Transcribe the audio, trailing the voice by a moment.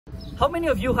How many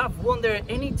of you have wondered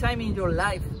any time in your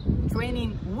life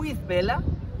training with Bela?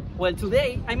 Well,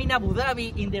 today I'm in Abu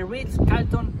Dhabi in the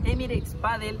Ritz-Carlton Emirates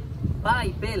Padel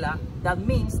by Bela. That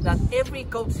means that every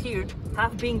coach here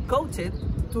have been coached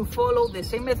to follow the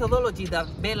same methodology that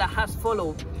Bela has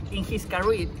followed in his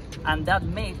career, and that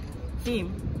made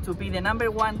him to be the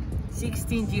 #1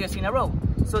 16 years in a row.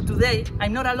 So today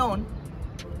I'm not alone,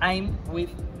 I'm with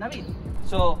Navid.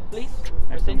 So please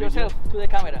present yourself to the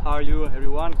camera. How are you,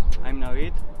 everyone? I'm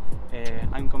Navid.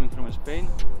 I'm coming from Spain,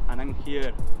 and I'm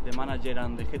here, the manager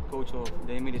and the head coach of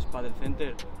the Emirates Padel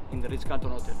Center in the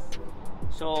Ritz-Carlton Hotel.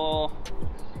 So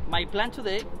my plan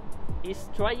today is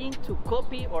trying to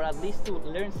copy or at least to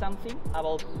learn something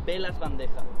about Bela's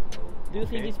Bandeja. Do you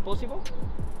think it's possible?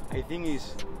 I think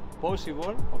it's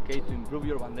possible, okay, to improve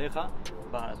your Bandeja,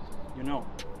 but you know,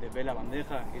 the Bela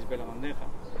Bandeja is Bela Bandeja.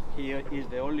 He is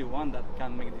the only one that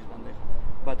can make this Bandeja.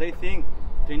 But I think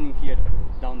training here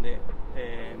down the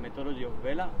methodology of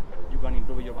Bela, you can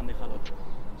improve your Bandeja a lot.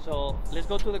 So let's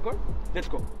go to the court? Let's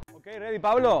go. Okay, ready,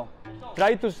 Pablo?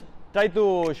 Try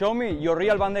to show me your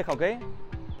real Bandeja, okay?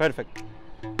 Perfect.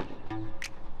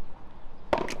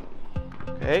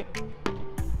 Okay.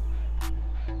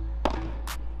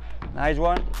 Nice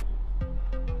one.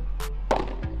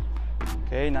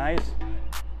 Okay, nice.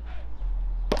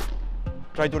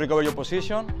 Try to recover your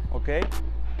position, okay.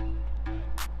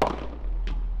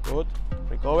 Good,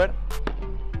 recover.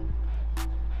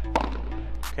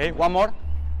 Okay, one more.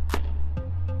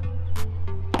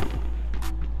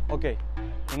 Okay,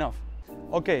 enough.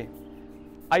 Okay,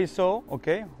 I saw,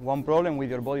 okay, one problem with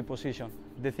your body position.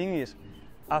 The thing is,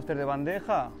 after the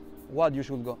Bandeja, what you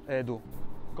should do?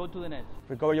 Go to the net.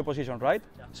 Recover your position, right?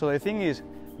 Yeah. So the thing is,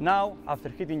 now, after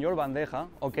hitting your Bandeja,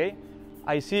 okay,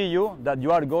 I see you that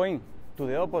you are going to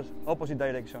the opposite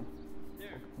direction.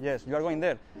 There. Yes, you are going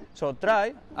there. So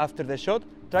try, after the shot,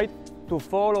 try to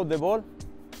follow the ball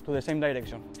to the same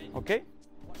direction, okay?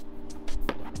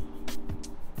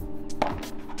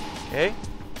 Okay.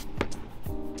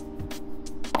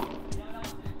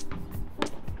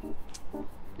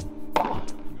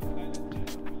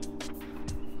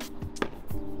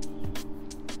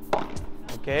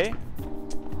 Okay.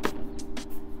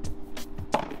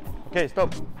 Okay,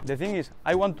 stop. The thing is,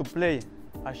 I want to play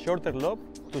a shorter lob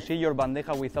to see your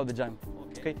Bandeja without the jump.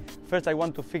 Okay. First, I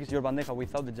want to fix your Bandeja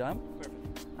without the jump.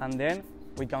 Perfect. And then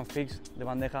we can fix the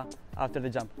Bandeja after the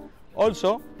jump.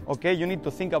 Also, okay, you need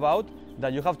to think about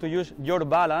that you have to use your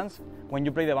balance when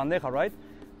you play the Bandeja, right?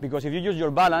 Because if you use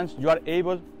your balance, you are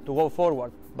able to go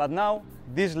forward. But now,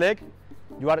 this leg,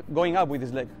 you are going up with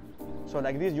this leg. So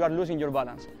like this, you are losing your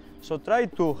balance. So try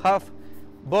to have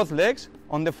both legs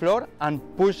on the floor and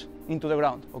push into the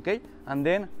ground, okay? And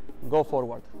then go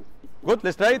forward. Good,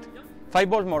 let's try it. 5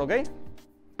 balls more, okay?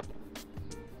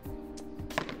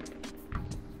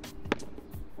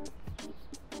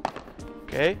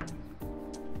 Okay.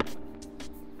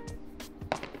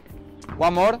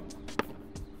 One more.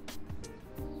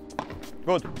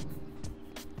 Good.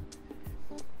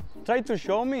 Try to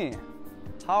show me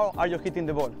how are you hitting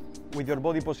the ball with your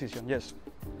body position. Yes.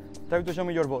 Try to show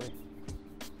me your body.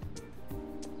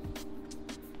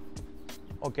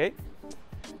 Okay.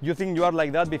 You think you are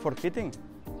like that before hitting?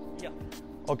 Yeah.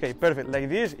 Okay, perfect. Like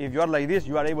this, if you are like this,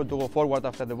 you are able to go forward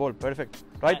after the ball. Perfect,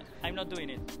 right? I'm not doing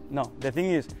it. No, the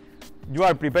thing is, you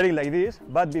are preparing like this,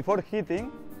 but before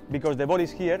hitting, because the ball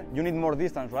is here, you need more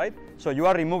distance, right? So you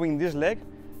are removing this leg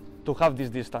to have this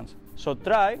distance. So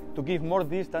try to give more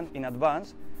distance in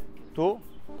advance to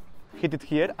hit it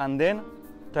here and then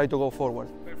try to go forward.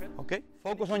 Perfect. Okay,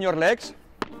 focus on your legs.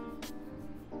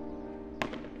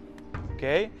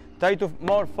 Okay, try to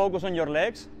more focus on your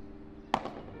legs.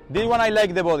 This one I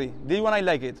like the body, this one I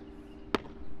like it.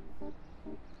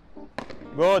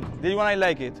 Good, this one I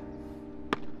like it.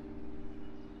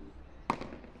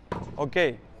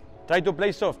 Okay, try to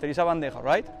play soft, there is a Bandeja,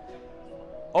 right?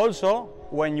 Also,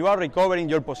 when you are recovering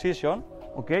your position,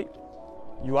 okay,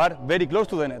 you are very close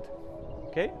to the net,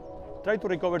 okay? Try to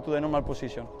recover to the normal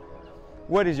position.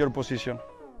 Where is your position?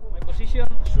 My position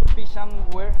should be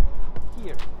somewhere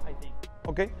here, I think.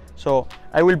 Okay, so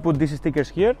I will put these stickers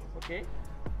here. Okay.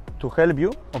 To help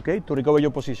you, okay, to recover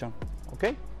your position,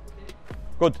 okay?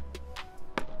 Good.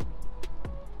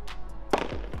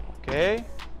 Okay.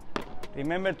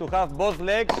 Remember to have both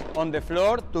legs on the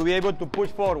floor to be able to push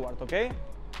forward, okay?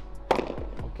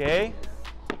 Okay.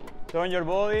 Turn your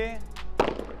body.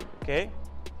 Okay.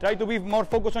 Try to be more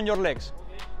focused on your legs.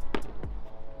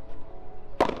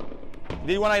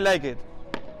 This one I like it.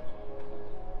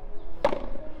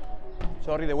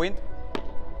 Sorry, the wind.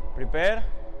 Prepare.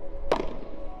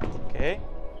 Okay.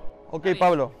 Okay,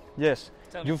 Pablo. Yes.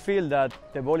 Tell You me. feel that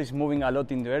the ball is moving a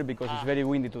lot in the air because it's very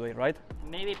windy today, right?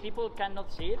 Maybe people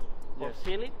cannot see it or Yes.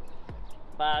 feel it,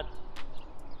 but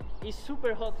it's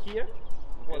super hot here.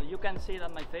 Well, you can see it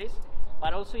on my face,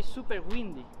 but also it's super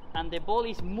windy, and the ball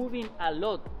is moving a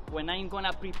lot when I'm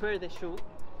gonna prepare the shoot.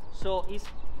 So it's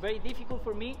very difficult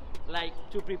for me, like,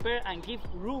 to prepare and give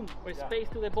room or space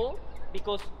to the ball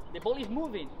because the ball is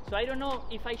moving. So I don't know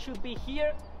if I should be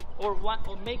here or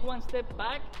make one step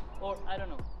back, or I don't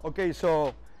know. Okay,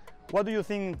 so what do you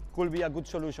think could be a good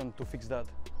solution to fix that?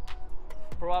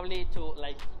 Probably to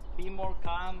like be more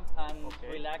calm and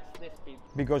relax the speed.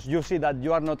 Because you see that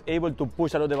you are not able to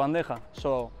push a lot the bandeja.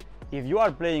 So if you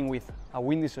are playing with a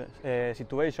windy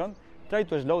situation, try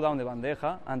to slow down the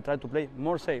bandeja and try to play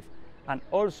more safe. And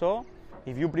also,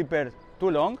 if you prepare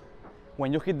too long,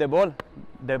 when you hit the ball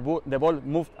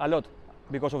moves a lot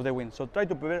because of the wind. So try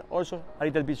to prepare also a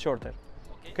little bit shorter.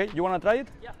 Okay, you wanna try it?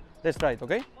 Yeah. Let's try it,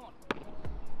 okay? Come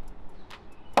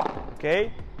on.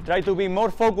 Okay, try to be more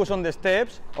focused on the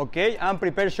steps, okay, and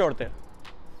prepare shorter.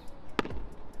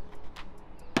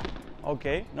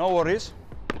 Okay, no worries.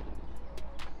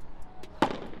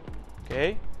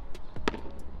 Okay.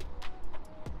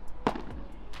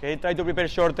 Okay, try to prepare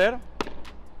shorter.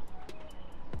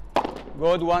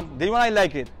 Good one. This one I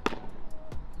like it.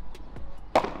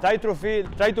 Try to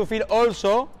feel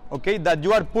also, okay, that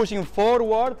you are pushing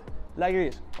forward like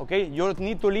this, okay? You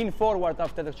need to lean forward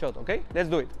after the shot, okay? Let's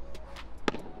do it.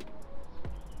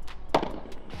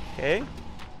 Okay.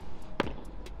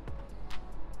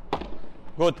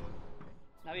 Good.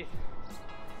 David,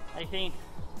 I think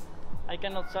I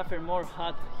cannot suffer more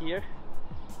hot here.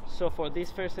 So for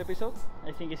this first episode,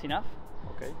 I think it's enough.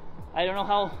 Okay. I don't know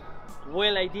how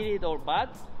well I did it or bad,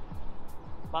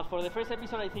 but for the first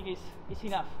episode, I think it's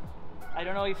enough. I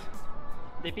don't know if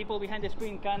the people behind the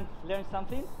screen can learn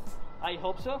something. I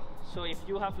hope so. So if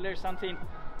you have learned something,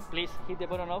 please hit the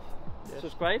button of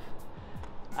subscribe,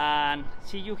 and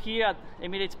see you here at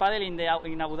Emirates Padel in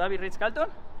Abu Dhabi Ritz-Carlton,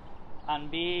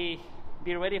 and be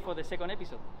ready for the second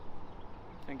episode.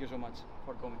 Thank you so much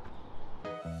for coming.